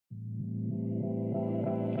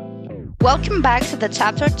Welcome back to the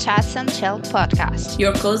Chapter Chats and Chill podcast.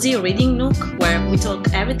 Your cozy reading nook where we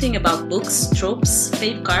talk everything about books, tropes,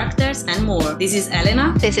 fave characters, and more. This is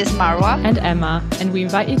Elena. This is Marwa. And Emma. And we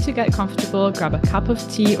invite you to get comfortable, grab a cup of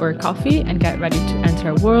tea or coffee, and get ready to enter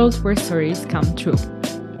a world where stories come true.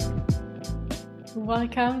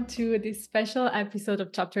 Welcome to this special episode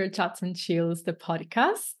of Chapter Chats and Chills, the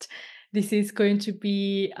podcast. This is going to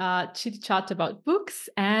be a chit chat about books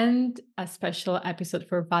and a special episode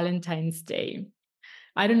for Valentine's Day.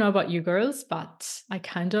 I don't know about you girls, but I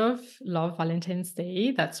kind of love Valentine's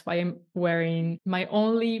Day. That's why I'm wearing my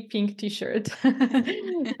only pink t-shirt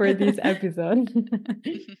for this episode.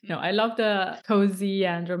 No, I love the cozy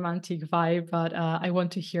and romantic vibe, but I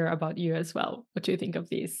want to hear about you as well. What do you think of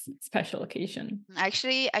this special occasion?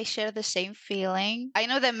 Actually, I share the same feeling. I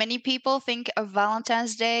know that many people think of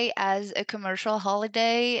Valentine's Day as a commercial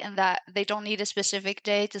holiday and that they don't need a specific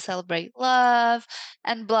day to celebrate love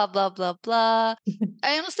and blah, blah, blah, blah.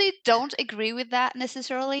 I honestly don't agree with that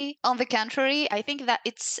necessarily. On the contrary, I think that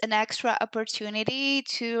it's an extra opportunity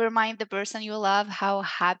to remind the person you love how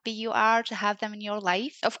happy you are to have them in your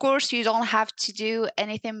life. Of course, you don't have to do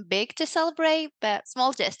anything big to celebrate, but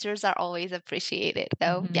small gestures are always appreciated.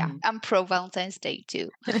 So yeah, I'm pro Valentine's Day too.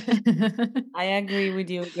 I agree with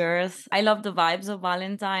you, girls. I love the vibes of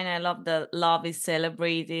Valentine. I love that love is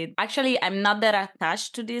celebrated. Actually, I'm not that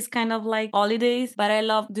attached to this kind of like holidays, but I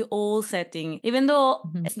love the whole setting. Even though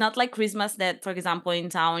it's not like Christmas that, for example, in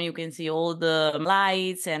town you can see all the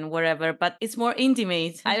lights and whatever, but it's more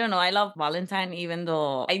intimate. I don't know. I love Valentine, even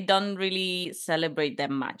though I don't really celebrate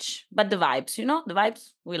them much. But the vibes, the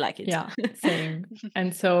vibes, we like it. Yeah, same.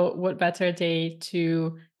 And so what better day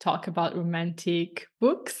to talk about romantic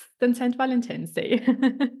books than St. Valentine's Day?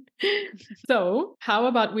 So how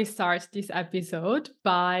about we start this episode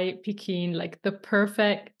by picking like the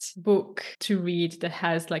perfect book to read that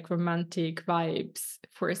has like romantic vibes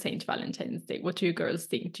for St. Valentine's Day? What do you girls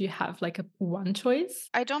think? Do you have like one choice?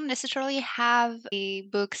 I don't necessarily have a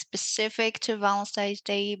book specific to Valentine's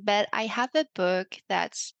Day, but I have a book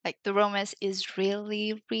that's like the romance is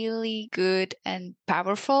really, really good and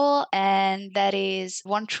powerful. And that is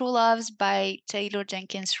One True Loves by Taylor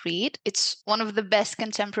Jenkins Reid. It's one of the best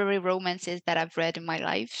contemporary romances that I've read in my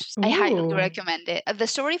life. I highly recommend it. The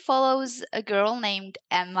story follows a girl named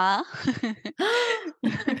Emma.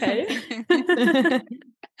 Okay.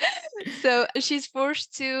 So she's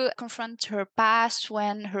forced to confront her past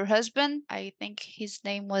when her husband, I think his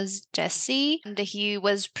name was Jesse, and he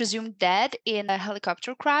was presumed dead in a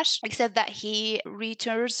helicopter crash, except that he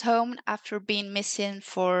returns home after being missing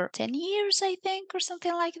for 10 years, I think, or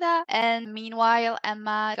something like that. And meanwhile,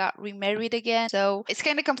 Emma got remarried again. So it's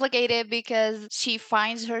kind of complicated because she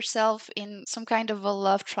finds herself in some kind of a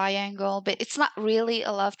love triangle, but it's not really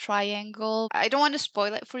a love triangle. I don't want to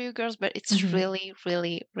spoil it for you girls, but it's really,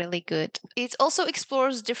 really, really good. It also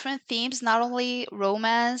explores different themes, not only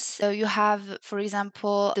romance. So you have, for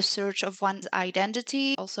example, the search of one's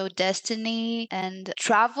identity, also destiny and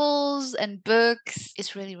travels and books.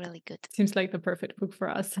 It's really, really good. Seems like the perfect book for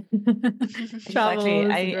us. Travels,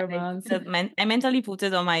 romance. I mentally put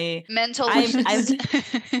it on my mental I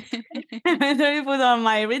mentally put on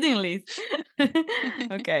my reading list.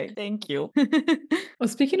 Okay, thank you. Well,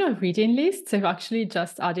 speaking of reading lists, I've actually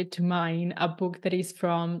just added to mine a book that is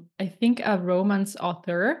from, I think, a romance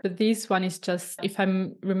author. But this one is just, if I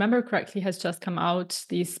remember correctly, has just come out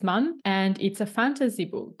this month. And it's a fantasy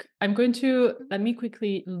book. Let me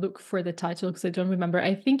quickly look for the title because I don't remember.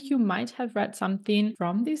 I think you might have read something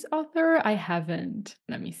from this author. I haven't.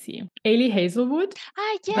 Let me see. Ailey Hazelwood.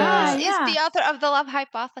 Yes, it's the author of The Love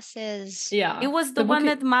Hypothesis. Yeah. It was the one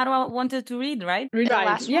that Marwa wanted to read, right? The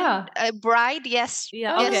last one? Bride, yes.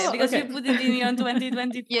 Yeah, okay, because you put it in your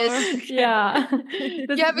 2024. Yes. Yeah.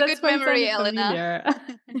 You have a good memory, Elena.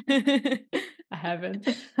 I haven't.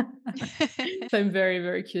 So I'm very,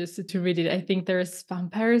 very curious to read it. I think there's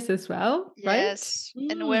vampires as well, yes,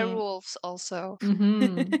 right? And werewolves also.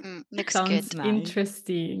 Looks Sounds good.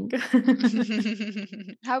 Interesting.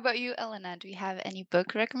 How about you, Elena? Do you have any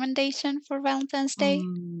book recommendation for Valentine's Day?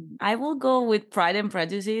 I will go with Pride and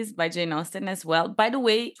Prejudice by Jane Austen as well. By the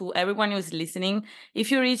way, to everyone who's listening, if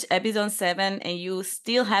you reach episode 7 and you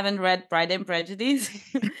still haven't read Pride and Prejudice,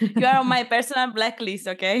 you are on my personal blacklist,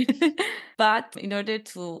 okay? But in order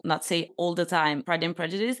to not say all the time Pride and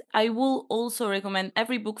Prejudice, I will also recommend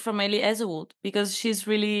every book from Ailey Hazelwood because she's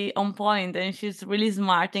really on point and she's really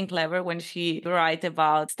smart and clever when she writes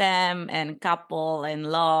about STEM and couple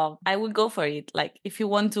and love. I would go for it. Like if you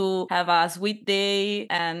want to have a sweet day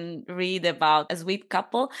and read about a sweet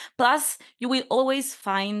couple, plus you will always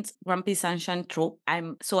find Grumpy Sunshine trope.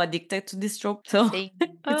 I'm so addicted to this trope. So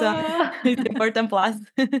It's important plus.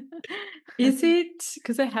 Is it,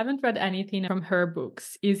 because I haven't read anything from her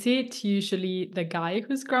books, is it usually the guy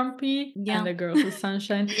who's grumpy and the girl who's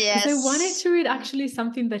sunshine? Because I wanted Yes. to read actually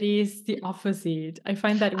something that is the opposite. I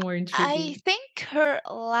find that more I intriguing. think her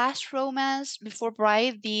last romance before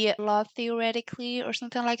Bride, the Love Theoretically or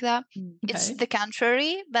something like that, it's Okay. the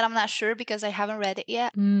contrary, but I'm not sure because I haven't read it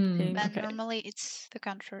yet. Mm, But okay. normally it's the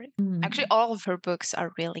contrary. Mm. Actually, all of her books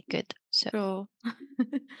are really good. So True.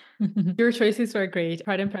 Your choices were great.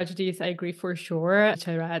 Pride and Prejudice, I agree for sure, which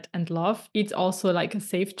I read and love. It's also like a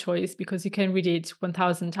safe choice because you can read it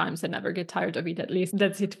 1000 times and never get tired of it, at least.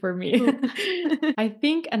 That's it for me. I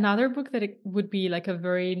think another book that it would be like a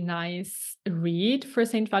very nice read for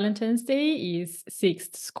St. Valentine's Day is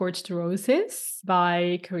Sixth Scorched Roses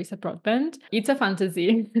by Carissa Broadbent. It's a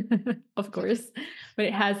fantasy, of course, but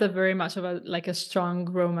it has a very much of a like a strong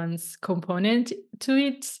romance component to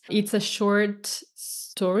it. It's a short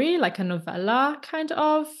story, like a novella kind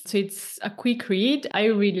of. So it's a quick read. I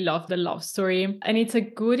really love the love story. And it's a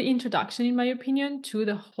good introduction, in my opinion, to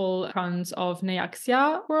the whole Crowns of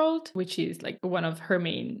Nyaxia world, which is like one of her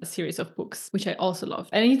main series of books, which I also love.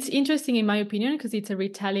 And it's interesting, in my opinion, because it's a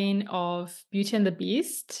retelling of Beauty and the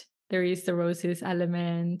Beast. There is the roses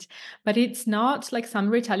element, but it's not like some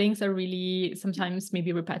retellings are really sometimes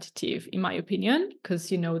maybe repetitive, in my opinion, because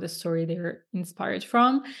you know the story they're inspired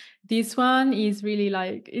from. This one is really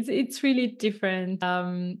like it's really different.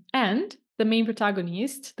 And the main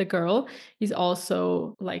protagonist, the girl, is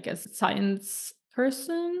also like a science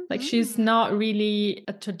person. Like she's not really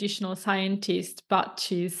a traditional scientist, but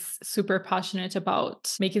she's super passionate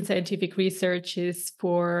about making scientific researches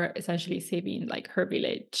for essentially saving like her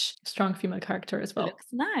village. Strong female character as well. Looks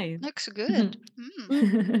nice. looks good.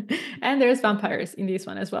 And there's vampires in this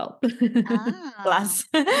one as well. Plus.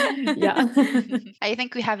 Yeah. I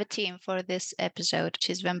think we have a team for this episode, which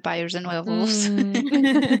is vampires and werewolves.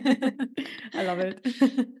 I love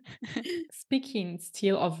it. Speaking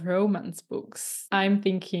still of romance books, I'm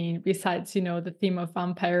thinking, besides, you know, the theme of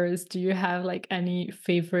vampires, do you have like any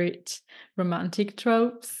favorite romantic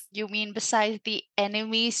tropes? You mean besides the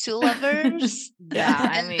enemies to lovers? Yeah,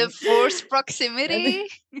 I And mean, the forced proximity?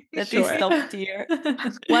 that is top tier.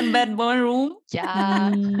 One bed, one room.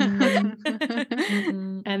 Yeah.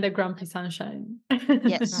 And the grumpy sunshine.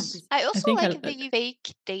 Yes. I also think I like the like-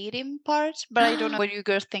 fake dating part, but I don't know what you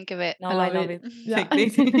girls think of it. No, I I love love it. it. Yeah. Fake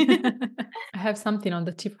dating. I have something on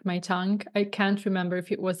the tip of my tongue. I can't remember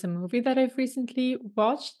if it was a movie that I've recently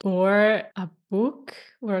watched or a book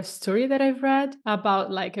or a story that I've read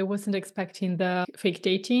about like I wasn't expecting the fake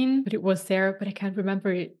dating, but it was there, but I can't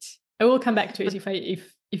remember it. I will come back to it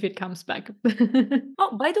if it comes back.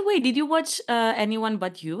 Oh, by the way, did you watch Anyone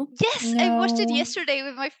But You? Yes, I watched it No. yesterday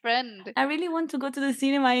with my friend. I really want to go to the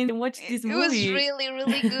cinema and watch this It movie. was really,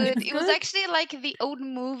 really good. It's It was good? actually like the old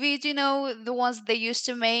movies, you know, the ones they used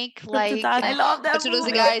to make, From like 2000. I love How that to Lose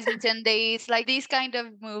a movie. Guy in 10 Days, like these kind of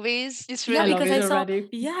movies. It's Yeah, I really love because it I saw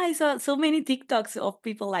already. I saw so many TikToks of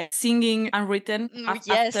people like singing unwritten Yes.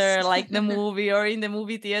 after like the movie or in the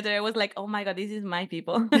movie theater. I was like, oh my god, this is my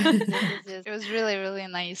people. Yes. It was really, really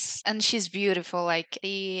nice. And she's beautiful, like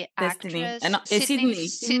the Destiny. actress. And Sydney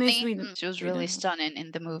Sweden. She was really stunning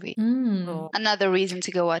in the movie. Mm. Another reason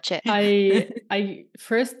to go watch it. I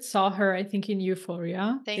first saw her, I think, in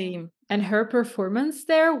Euphoria. Same. And her performance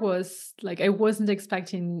there was like I wasn't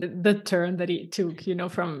expecting the turn that it took, you know,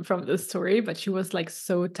 from the story, but she was like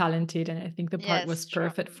so talented, and I think the part was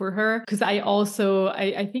perfect for her. Because I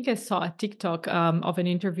think I saw a TikTok of an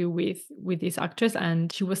interview with this actress,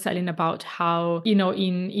 and she was telling about how, you know,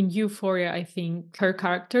 in Euphoria, I think her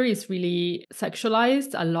character is really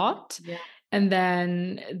sexualized a lot. Yeah. And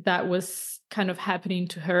then that was kind of happening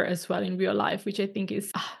to her as well in real life, which I think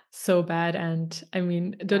is so bad. And I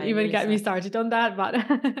mean, don't even really get me sad. started on that. But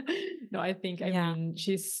no, I think, I mean,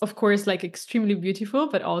 she's, of course, like extremely beautiful,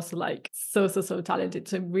 but also like so talented.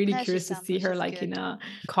 So I'm really curious to see her like in a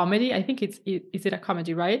comedy. I think is it a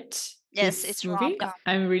comedy, right? Yes, This it's movie. rom-com.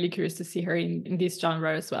 I'm really curious to see her in this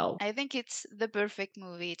genre as well. I think it's the perfect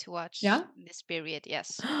movie to watch Yeah? in this period,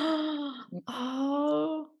 yes.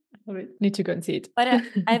 Oh, I love it. Need to go and see it. But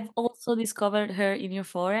I've also discovered her in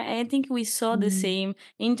Euphoria. And I think we saw the same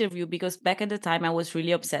interview because back at the time I was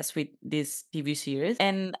really obsessed with this TV series.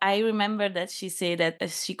 And I remember that she said that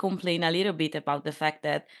she complained a little bit about the fact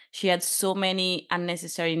that she had so many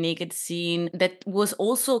unnecessary naked scene that was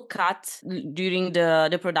also cut during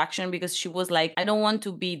the production because she was like, I don't want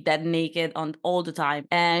to be that naked on all the time.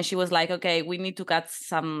 And she was like, okay, we need to cut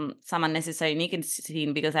some unnecessary naked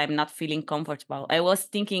scene because I'm not feeling comfortable. I was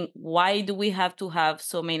thinking think, why do we have to have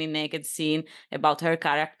so many naked scenes about her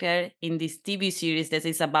character in this TV series that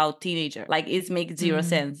is about teenager? Like, it makes zero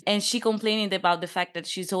sense. And she complaining about the fact that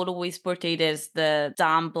she's always portrayed as the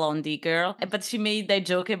dumb blondie girl, but she made that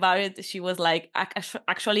joke about it. She was like,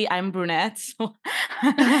 actually, I'm brunette. So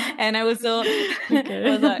and I was so, I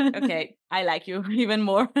was like, okay, I like you even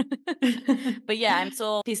more. But yeah, I'm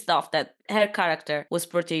so pissed off that her character was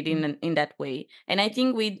portrayed in that way. And I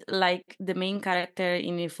think with like the main character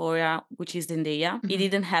in Euphoria, which is Zendaya, it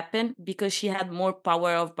didn't happen because she had more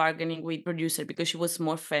power of bargaining with producer, because she was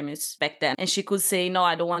more famous back then. And she could say, no,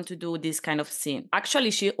 I don't want to do this kind of scene.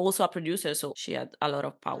 Actually, she also a producer, so she had a lot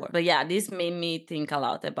of power. But yeah, this made me think a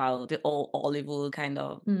lot about the old Hollywood kind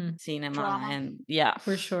of cinema. Drama. And yeah.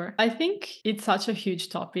 For sure. I think it's such a huge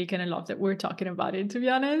topic and I love that we're talking about it, to be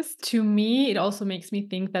honest. To me, it also makes me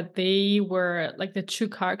think that they were like the two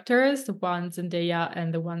characters, the one Zendaya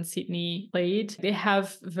and the one Sydney played, they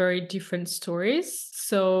have very different stories.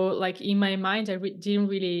 So like in my mind, I didn't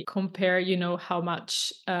really compare, you know, how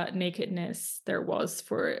much nakedness there was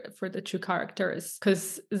for the two characters,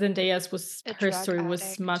 because Zendaya's was, her story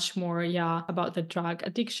was much more, about the drug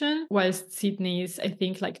addiction, whilst Sydney's, I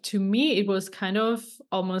think, like, to me, it was kind of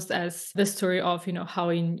almost as the story of, you know, how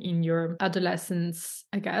in your adolescence,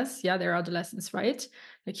 I guess, they're adolescents, right?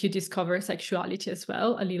 Like you discover sexuality as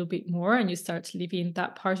well a little bit more and you start living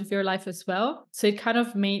that part of your life as well. So it kind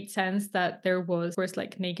of made sense that there was, of course,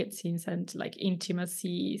 like naked scenes and like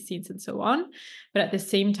intimacy scenes and so on. But at the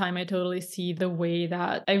same time, I totally see the way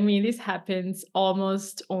that, I mean, this happens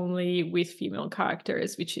almost only with female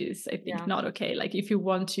characters, which is, I think, not okay. Like if you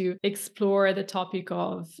want to explore the topic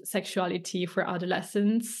of sexuality for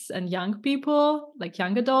adolescents and young people, like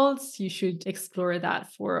young adults, you should explore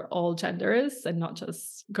that for all genders and not just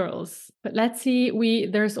girls. But let's see,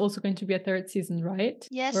 there's also going to be a third season, right?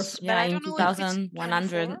 Yes, yeah, but I in don't know if it's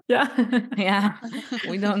 2100. Yeah.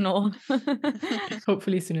 We don't know.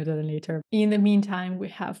 Hopefully sooner than later. In the meantime, we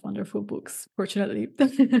have wonderful books, fortunately.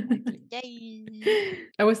 Yay.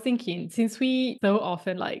 I was thinking, since we so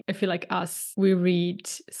often, like, I feel like us, we read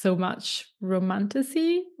so much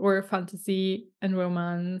romantasy or fantasy and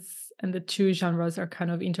romance, and the two genres are kind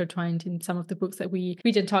of intertwined in some of the books that we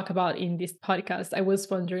read and talk about in this podcast. I was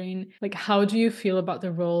wondering, like, how do you feel about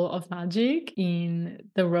the role of magic in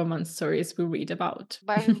the romance stories we read about?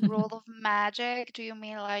 By role of magic, do you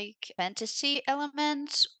mean like fantasy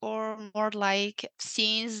elements or more like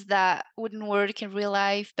scenes that wouldn't work in real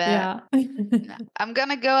life? But I'm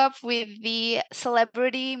gonna go up with the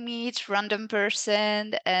celebrity meets random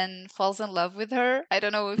person and falls in love with her. I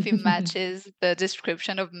don't know if it matches the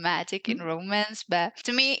description of magic in romance, but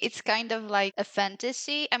to me, it's kind of like a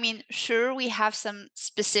fantasy. I mean, sure, we have some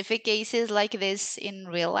specific cases like this in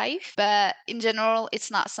real life, but in general, it's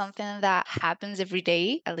not something that happens every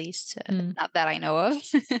day, at least not that I know of.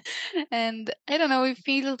 And I don't know, it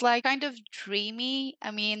feels like kind of dreamy.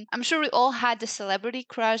 I mean, I'm sure we all had the celebrity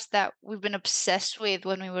crush that we've been obsessed with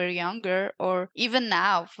when we were younger, or even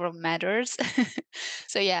now for matters.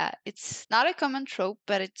 So yeah, it's not a common trope,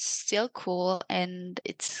 but it's still cool and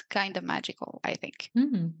it's kind of magical, I think.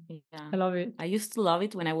 Yeah. I love it. I used to love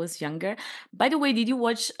it when I was younger. By the way, did you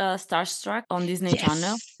watch Starstruck on Disney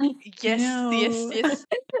Channel? Yes.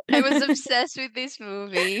 I was obsessed with this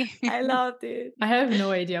movie. I loved it. I have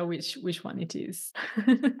no idea which one it is.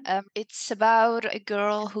 It's about a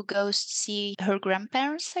girl who goes to see her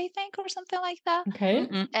grandparents, I think, or something like that. Okay.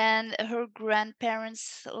 And her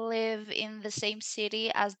grandparents live in the same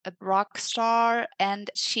city as a rock star, and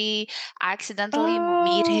she accidentally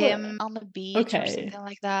meet him on the beach or something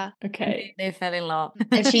like that. Okay. They fell in love.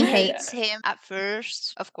 And she hates him at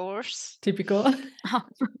first, of course. Typical.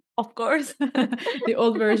 Of course. The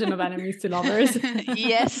old version of enemies to lovers.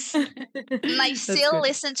 Yes. And I still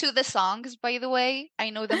listen to the songs, by the way. I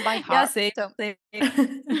know them by heart. Same.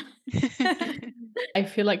 I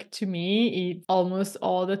feel like, to me, it's almost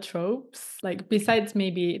all the tropes, like besides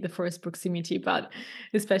maybe the forced proximity, but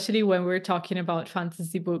especially when we're talking about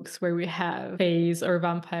fantasy books where we have fays or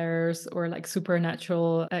vampires or like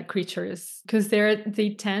supernatural creatures, because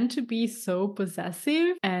they tend to be so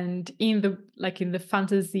possessive, and in the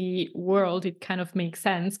fantasy world it kind of makes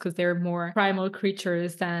sense because they're more primal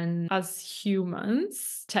creatures than us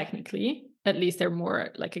humans, technically. At least they're more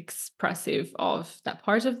like expressive of that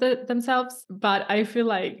part of themselves. But I feel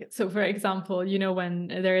like, so for example, you know, when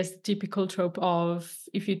there is typical trope of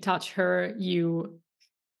if you touch her, you're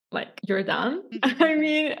done. I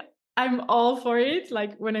mean, I'm all for it,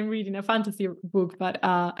 like when I'm reading a fantasy book, but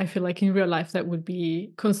I feel like in real life that would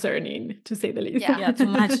be concerning, to say the least. Yeah, too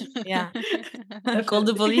much. Yeah. Call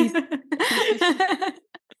the police.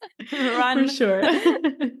 Run. For sure.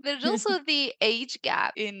 There's also the age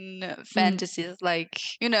gap in fantasies. Like,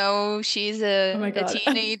 she's Oh my a God.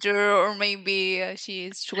 teenager, or maybe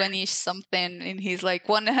she's 20 something and he's like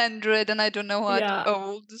 100 and I don't know what Yeah.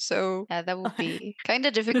 old. So, yeah, that would be kind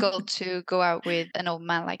of difficult to go out with an old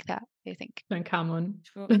man like that, I think. Then come on.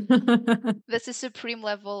 True. That's the supreme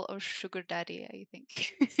level of sugar daddy, I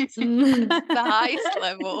think. Mm. The highest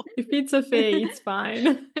level. If it's a fae, it's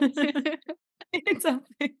fine. It's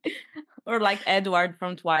or like Edward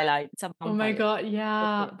from Twilight. It's a Oh my vampire. God,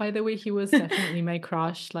 yeah. Okay. By the way, he was definitely my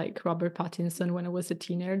crush, like Robert Pattinson when I was a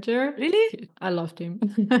teenager. Really? I loved him.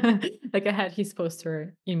 Like I had his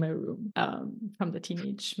poster in my room from the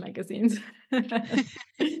teenage magazines. I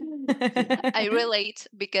relate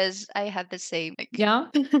because I had the same. Like, Yeah.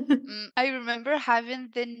 I remember having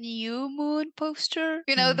the new moon poster.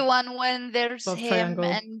 Mm. The one when there's Love him triangle.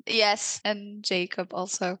 and and Jacob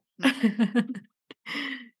also.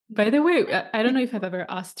 By the way, I don't know if I've ever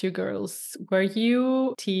asked you girls, were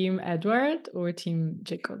you team Edward or team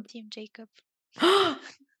Jacob? Team Jacob. No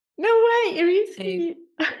way, really?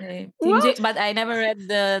 What? But I never read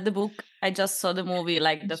the book. I just saw the movie,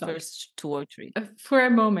 like the Shocked. first 2 or 3. For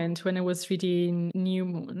a moment when I was reading New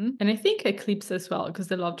Moon, and I think Eclipse as well, because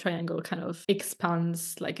the love triangle kind of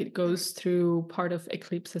expands, like it goes through part of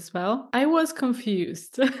Eclipse as well. I was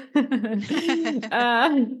confused.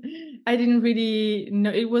 I didn't really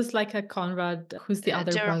know. It was like a Conrad, who's the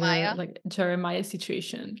other Jeremiah. brother, like Jeremiah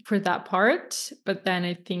situation for that part. But then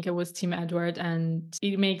I think I was Team Edward, and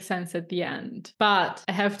it makes sense at the end. But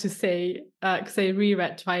I have to say, because I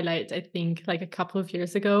reread Twilight, I think like a couple of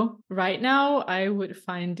years ago. Right now, I would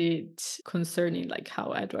find it concerning, like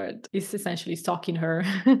how Edward is essentially stalking her.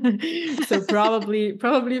 So probably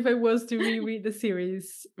if I was to reread the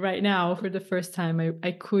series right now for the first time,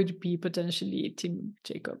 I could be potentially Team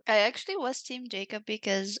Jacob. I actually was Team Jacob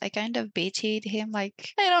because I kind of baited him. Like,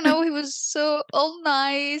 I don't know, he was so all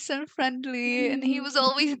nice and friendly, and he was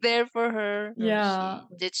always there for her. Yeah,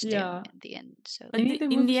 She ditched yeah. him in the end. So And in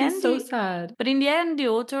the movie, he's so sad. But in the end, the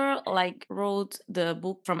author like wrote the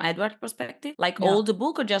book from Edward's perspective, like Yeah. all the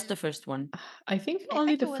book or just the first one. I think I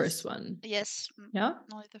only think the it first was- one. Yes. Yeah.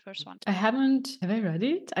 Only the first one. I haven't. Have I read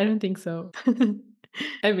it? I don't think so.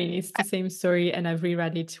 I mean, it's the same story, and I've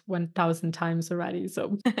reread it 1,000 times already.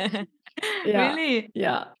 So, yeah. Really?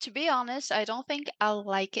 Yeah. To be honest, I don't think I'll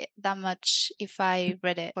like it that much if I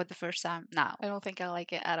read it for the first time now. I don't think I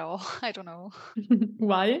like it at all. I don't know.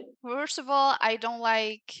 Why? First of all, I don't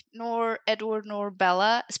like nor Edward nor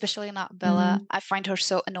Bella, especially not Bella. I find her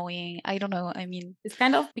so annoying. I don't know. I mean, It's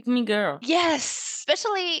kind of pick me girl. yes,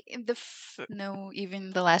 especially in the no,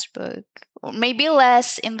 even the last book, or maybe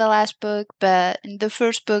less in the last book, but in the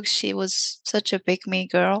first book she was such a pick me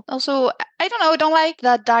girl. Also, I don't know, I don't like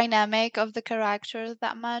the dynamic of the character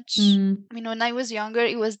that much. Mm, I mean, when I was younger,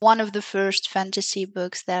 it was one of the first fantasy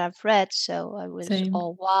books that I've read, so I was Same.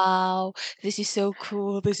 all wow, this is so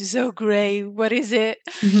cool, this is so great. What is it?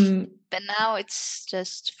 Mhm. But now it's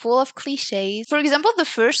just full of cliches. For example, the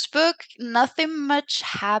first book, nothing much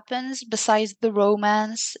happens besides the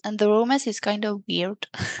romance, and the romance is kind of weird.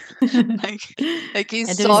 like he's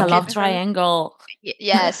And there is a love stalking her. triangle.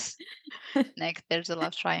 Yes. Like there's a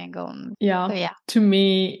love triangle. Yeah. So yeah. To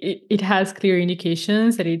me, it has clear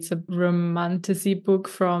indications that it's a romantasy book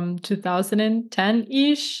from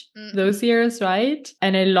 2010-ish, those years, right?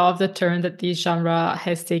 And I love the turn that this genre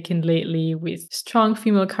has taken lately with strong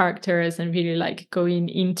female characters and really like going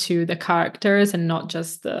into the characters and not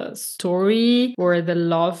just the story or the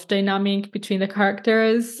love dynamic between the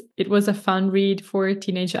characters. It was a fun read for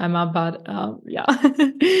teenage Emma, but yeah.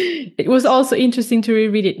 It was also interesting to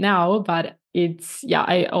reread it now, but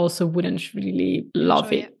I also wouldn't really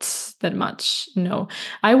love it that much. No,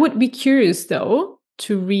 I would be curious though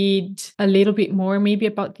to read a little bit more maybe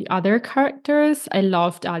about the other characters. I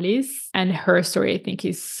loved Alice, and her story I think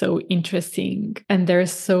is so interesting, and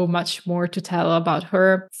there's so much more to tell about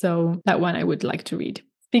her. So that one I would like to read.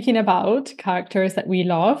 Speaking about characters that we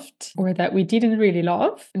loved or that we didn't really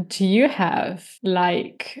love, do you have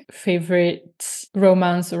like favorite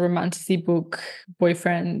romance or romantasy book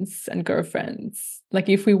boyfriends and girlfriends? Like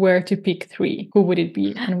if we were to pick 3, who would it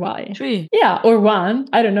be and why? 3. Yeah, or 1.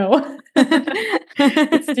 I don't know.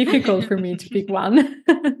 It's difficult for me to pick one.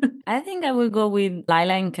 I think I will go with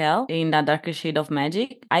Lila and Kel in The Darker Shade of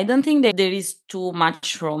Magic. I don't think that there is too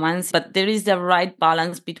much romance, but there is the right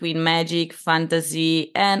balance between magic,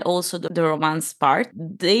 fantasy, and also the romance part.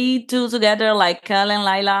 They two together, like Kel and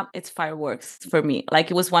Lila, it's fireworks for me.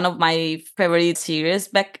 Like it was one of my favorite series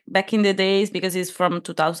back in the days because it's from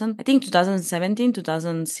 2000, I think 2017,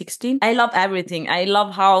 2016. I love everything. I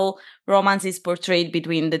love how romance is portrayed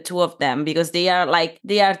between the two of them, because they are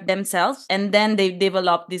themselves, and then they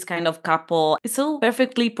develop this kind of couple. It's so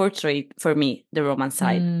perfectly portrayed for me, the romance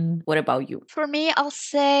side. What about you? For me, I'll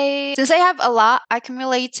say, since I have a lot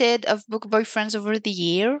accumulated of book boyfriends over the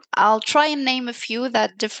year, I'll try and name a few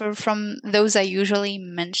that differ from those I usually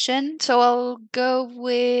mention. So I'll go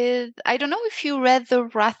with, I don't know if you read The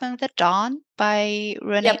Wrath and the Dawn by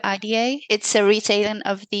Renee Adier. It's a retelling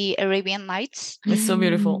of the Arabian Nights. It's so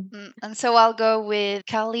beautiful. And so I'll go with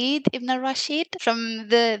Khalid Ibn Rashid from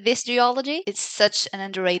this duology. It's such an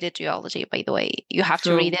underrated duology, by the way. You have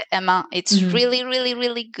to read it, Emma. It's really, really,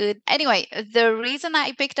 really good. Anyway, the reason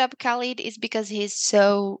I picked up Khalid is because he's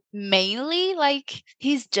so mainly like,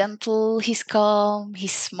 he's gentle, he's calm,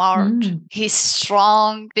 he's smart, he's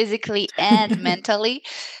strong physically and mentally,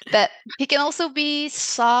 but he can also be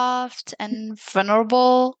soft and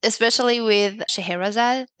vulnerable, especially with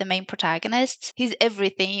Scheherazade, the main protagonist. He's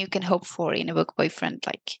everything you can hope for in a book boyfriend.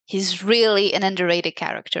 Like, he's really an underrated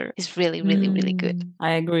character. He's really, really, really good.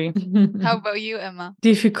 I agree. How about you, Emma?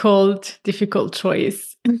 Difficult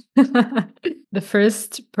choice. The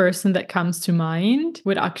first person that comes to mind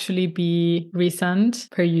would actually be Recent,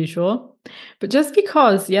 per usual. But just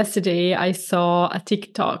because yesterday I saw a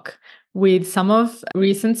TikTok with some of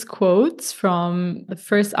Recent's quotes from the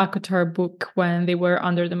first ACOTAR book when they were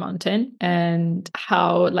under the mountain, and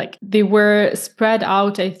how like they were spread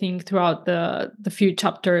out, I think, throughout the few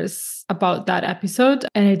chapters about that episode.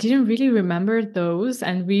 And I didn't really remember those,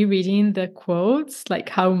 and rereading the quotes, like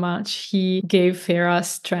how much he gave Farah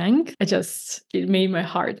strength, it made my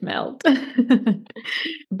heart melt.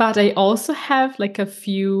 But I also have like a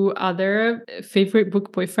few other favorite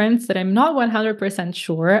book boyfriends that I'm not 100%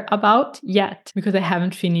 sure about yet, because I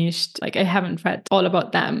haven't read all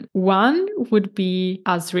about them. One would be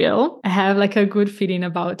Azriel. I have like a good feeling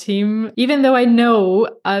about him, even though I know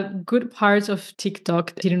a good part of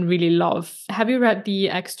TikTok didn't really love. Have you read the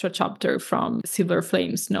extra chapter from Silver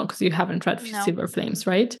Flames? No, because you haven't read Silver Flames,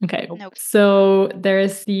 right? Okay. Nope. So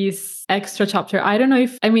there's this extra chapter. I don't know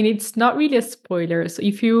it's not really a spoiler. So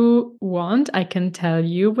if you want, I can tell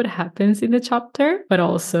you what happens in the chapter, but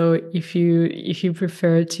also if you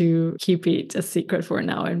prefer to keep it a secret for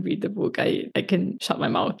now and read the book, I can shut my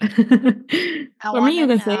mouth. For me, you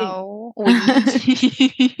can say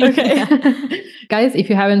okay. Guys, if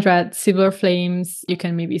you haven't read Silver Flames, you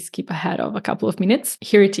can maybe skip ahead of a couple of minutes.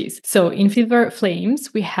 Here it is. So in Silver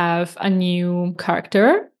Flames, we have a new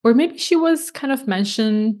character, or maybe she was kind of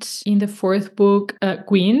mentioned in the fourth book,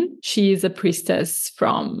 Gwyn. She is a priestess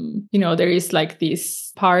from, there is like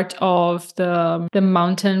this part of the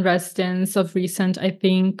mountain residence of Recent, I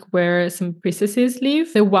think, where some priestesses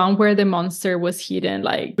live. The one where the monster was hidden,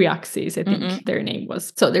 like Briaxis, I think their name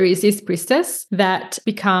was. So there is this priestess that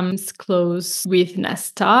becomes close with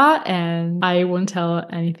Nesta, and I won't tell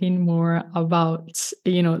anything more about,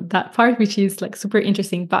 that part, which is like super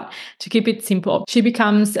interesting. But to keep it simple, she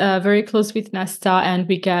becomes very close with Nesta, and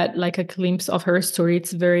we get like a glimpse of her story.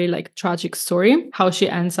 It's a very like tragic story, how she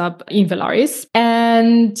ends up in Velaris.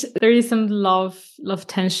 And there is some love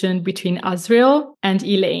tension between Azriel and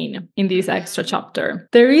Elaine in this extra chapter.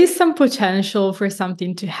 There is some potential for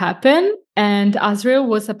something to happen, and Azriel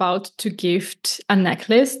was about to gift a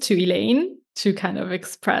necklace to Elaine to kind of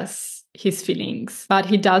express his feelings, but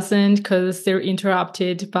he doesn't, because they're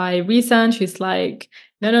interrupted by Recent. She's like,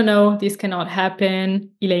 no, this cannot happen.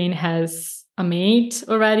 Elaine has a mate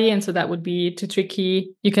already, and so that would be too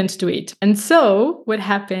tricky. You can't do it. And so what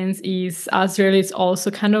happens is Azriel is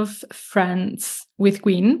also kind of friends with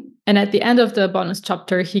Gwyn. And at the end of the bonus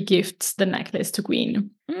chapter, he gifts the necklace to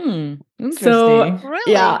Gwyn. Interesting. So,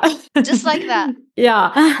 really? Yeah. Just like that?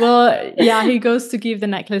 Yeah. Well, yeah, he goes to give the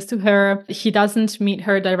necklace to her. He doesn't meet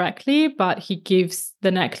her directly, but he gives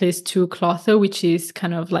the necklace to Clotho, which is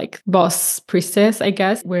kind of like boss priestess, I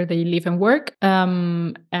guess, where they live and work.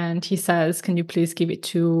 And he says, can you please give it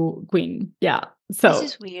to Gwyn? Yeah. So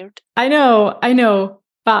this is weird. I know.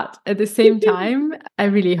 But at the same time, I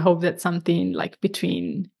really hope that something like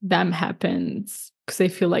between them happens, because I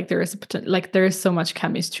feel like there is so much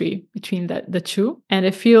chemistry between the two. And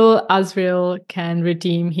I feel Azriel can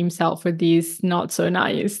redeem himself for this not so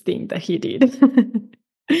nice thing that he did.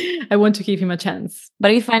 I want to give him a chance.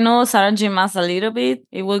 But if I know Sarah J. Maas a little bit,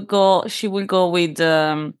 she will go with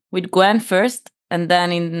Gwen first. And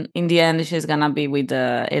then in the end, she's gonna be with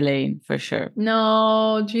Elaine for sure.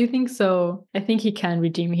 No, do you think so? I think he can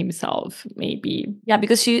redeem himself, maybe. Yeah,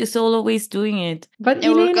 because she is always doing it. But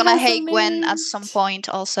we're gonna hate Gwen at some point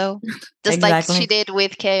also. Just Exactly. like she did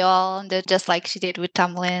with Kaol, and just like she did with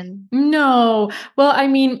Tamlin. No. Well, I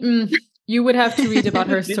mean, You would have to read about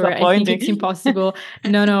her story. I think it's Disappointing. impossible.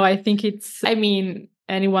 No, I think I mean,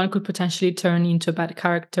 anyone could potentially turn into a bad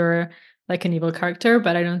character, like an evil character,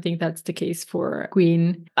 but I don't think that's the case for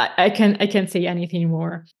Queen. I can't say anything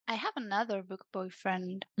more. I have another book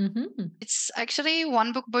boyfriend. Mm-hmm. It's actually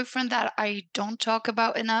one book boyfriend that I don't talk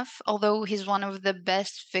about enough, although he's one of the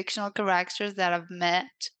best fictional characters that I've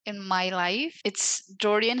met in my life. It's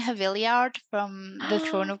Dorian Havillard from the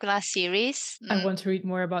Throne of Glass series. I want to read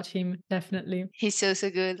more about him, definitely. He's so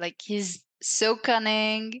good. Like, he's so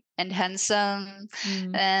cunning and handsome.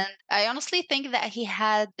 And I honestly think that he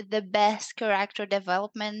had the best character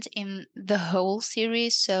development in the whole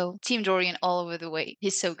series. So Team Dorian all over the way.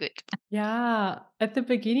 He's so good. Yeah. At the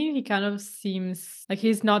beginning, he kind of seems like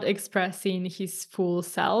he's not expressing his full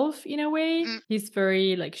self in a way. He's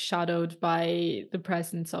very like shadowed by the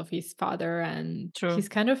presence of his father, and he's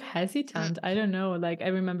kind of hesitant. I don't know. Like, I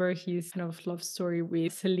remember his kind of love story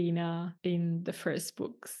with Selena in the first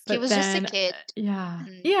books. He But was then, just a kid. yeah.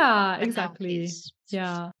 And Yeah, now exactly.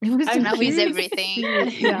 Yeah. now he's curious to everything.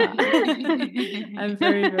 see. Yeah. I'm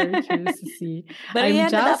very, very curious to see. But he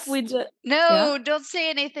ended up with No, don't say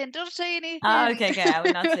anything. Don't say anything. okay. I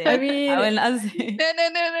will not say. I mean, I will not say.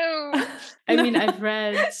 No. I mean, I've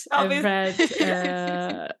read it.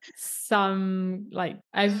 some, like,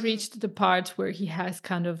 I've reached the part where he has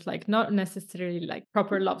kind of like not necessarily like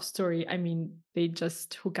proper love story. I mean, they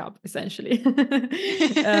just hook up essentially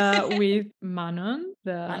with Manon,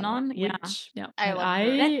 the witch. Yeah. I And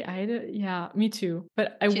love her. yeah, me too.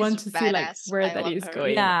 But I She's want to see like badass. where I that love is her.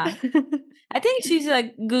 going. Yeah. I think she's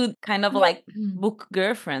a good kind of like book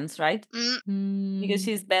girlfriends, right? Because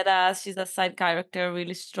she's badass, she's a side character,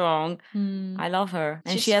 really strong. I love her.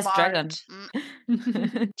 And She's she has smart.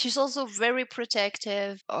 dragon. She's also very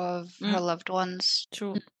protective of her loved ones.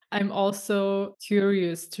 True. I'm also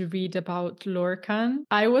curious to read about Lorcan.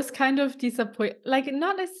 I was kind of disappointed, like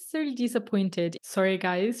not necessarily disappointed. Sorry,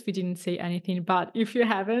 guys, we didn't say anything, but if you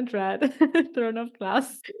haven't read Throne of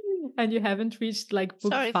Glass and you haven't reached like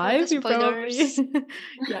book Sorry 5, for the you probably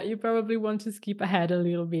spoilers. you probably want to skip ahead a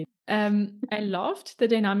little bit. I loved the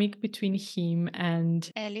dynamic between him and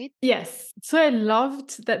Elite. Yes. So I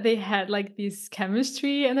loved that they had like this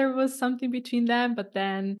chemistry and there was something between them. But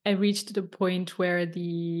then I reached the point where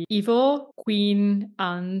the evil queen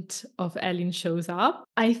aunt of Ellen shows up.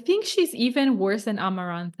 I think she's even worse than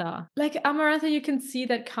Amarantha. Like Amarantha, you can see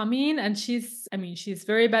that coming, and she's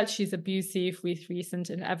very bad. She's abusive with reason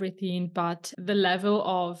and everything. But the level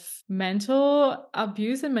of mental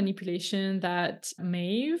abuse and manipulation that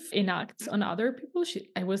Maeve enacts on other people,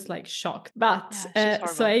 I was like shocked. But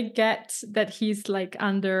so I get that he's like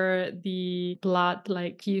under the blood,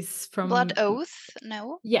 like he's from Blood Oath?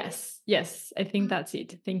 No. Yes, I think that's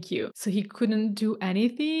it. Thank you. So he couldn't do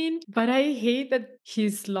anything, but I hate that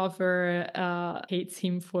his lover hates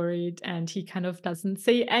him for it, and he kind of doesn't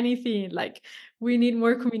say anything. Like, we need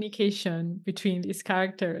more communication between these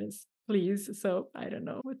characters, please. So I don't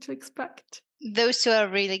know what to expect. Those two are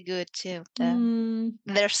really good too.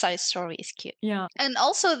 Their side story is cute. Yeah. And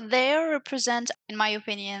also they represent, in my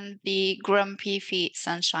opinion, the grumpy feet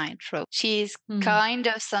sunshine trope. She's kind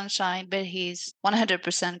of sunshine, but he's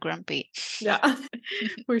 100% grumpy. Yeah,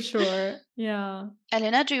 for sure. Yeah.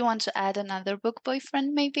 Elena, do you want to add another book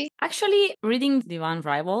boyfriend maybe? Actually, reading Divine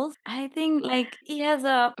Rivals, I think like he has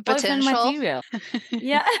a boyfriend Potential. material.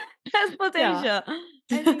 Yeah, has potential. Yeah.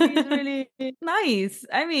 I think he's really nice.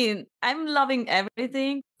 I mean, I'm loving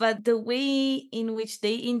everything, but the way in which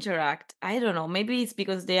they interact, I don't know. Maybe it's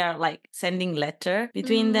because they are like sending letter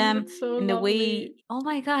between them, so and the lovely. way. Oh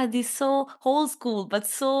my God, this so old school, but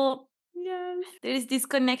so. Yes. There is this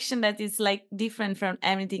connection that is like different from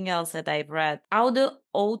everything else that I've read. How the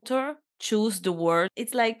author choose the word.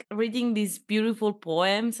 It's like reading these beautiful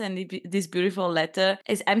poems and this beautiful letter.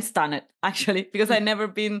 I'm stunned, actually, because I've never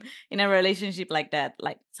been in a relationship like that,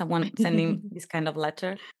 like someone sending this kind of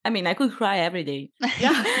letter. I mean, I could cry every day.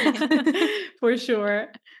 Yeah, for sure.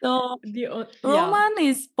 So Roman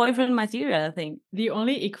is boyfriend material, I think. The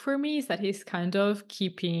only ick for me is that he's kind of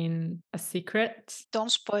keeping a secret.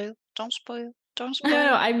 Don't spoil.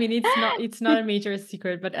 No, I mean it's not a major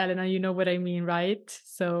secret, but Elena, you know what I mean, right?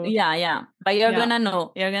 So yeah. But you're gonna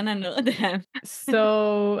know. You're gonna know them.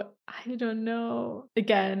 So I don't know.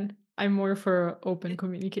 Again, I'm more for open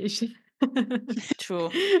communication. True.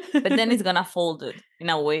 But then it's gonna fold it in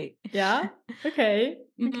a way. Yeah. Okay.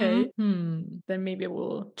 Okay. Then maybe I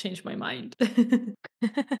will change my mind.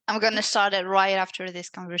 I'm gonna start it right after this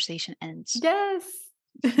conversation ends. Yes.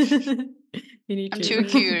 Me need I'm to. too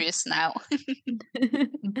curious now.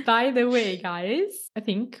 By the way, guys, I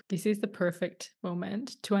think this is the perfect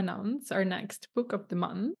moment to announce our next book of the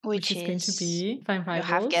month, which is going to be Fine You Rivals.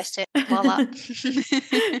 have guessed it. Voila.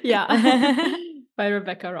 Yeah. By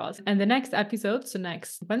Rebecca Ross. And the next episode, so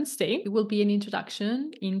next Wednesday, it will be an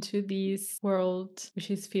introduction into this world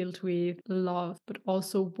which is filled with love, but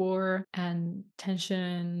also war and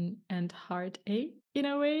tension and heartache in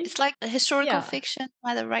a way. It's like a historical Yeah. fiction,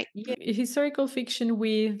 am I right? Yeah, historical fiction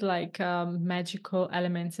with like magical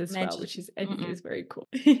elements as well, which is I think is very cool.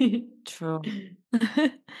 True.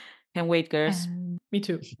 Can't wait, girls. Me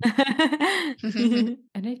too. And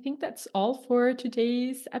I think that's all for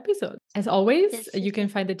today's episode. As always, you can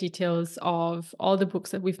find the details of all the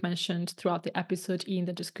books that we've mentioned throughout the episode in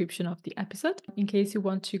the description of the episode, in case you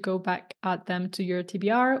want to go back at them to your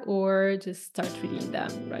TBR or just start reading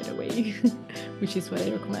them right away, which is what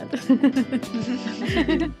I recommend.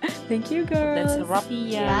 Thank you, girls. That's a wrap.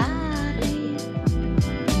 Bye.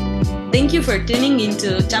 Thank you for tuning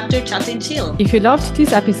into Chapter Chat and Chill. If you loved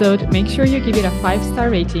this episode, make sure you give it a 5-star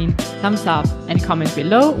rating, thumbs up, and comment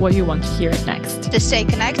below what you want to hear next. To stay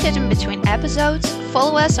connected in between episodes,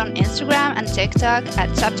 follow us on Instagram and TikTok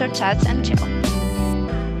at Chapter Chats and Chill.